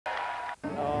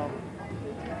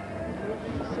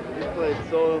played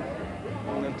so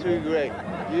too great,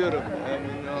 beautiful. I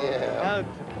mean, Yeah.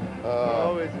 I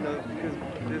always, because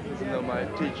this is, my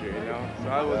teacher, So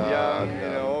I was young,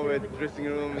 no. always dressing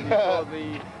room, and he taught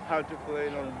me how to play,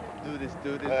 do this,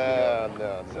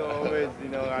 No, So always,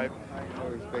 I'm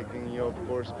respecting you, of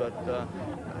course. But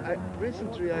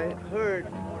recently I heard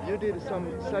you did some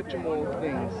such more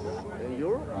things in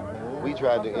Europe. We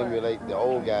tried to emulate the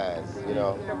old guys,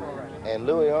 And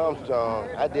Louis Armstrong,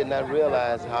 I did not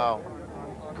realize how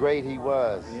great he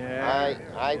was. Yeah.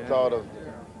 I thought of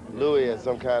Louis as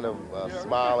some kind of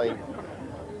smiling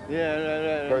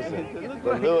Yeah, person.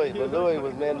 But Louis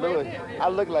was, man, Louis. I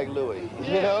look like Louis,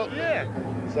 Yeah.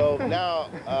 So now,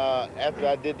 after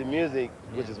I did the music,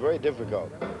 which is very difficult,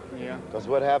 Yeah. because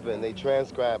what happened, they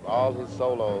transcribed all his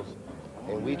solos,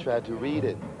 and we tried to read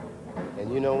it.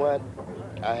 And you know what?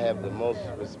 I have the most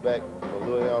respect for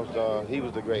Louis Armstrong. He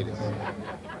was the greatest.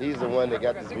 He's the one that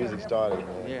got this music started,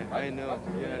 man. Yeah, I know.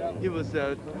 Yeah, he was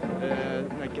like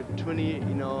a 20,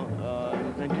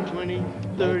 1920,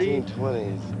 30.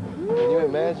 1920s. Can you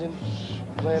imagine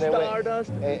playing that way?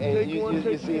 Stardust. And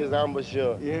you see his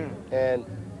embouchure. Yeah. And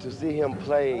to see him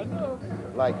play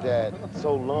like that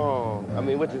so long, I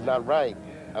mean, which is not right.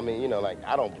 I mean, like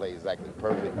I don't play exactly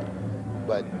perfect,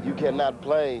 but you cannot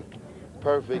play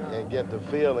perfect and get the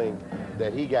feeling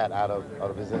that he got out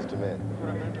of his instrument.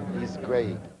 He's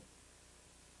great.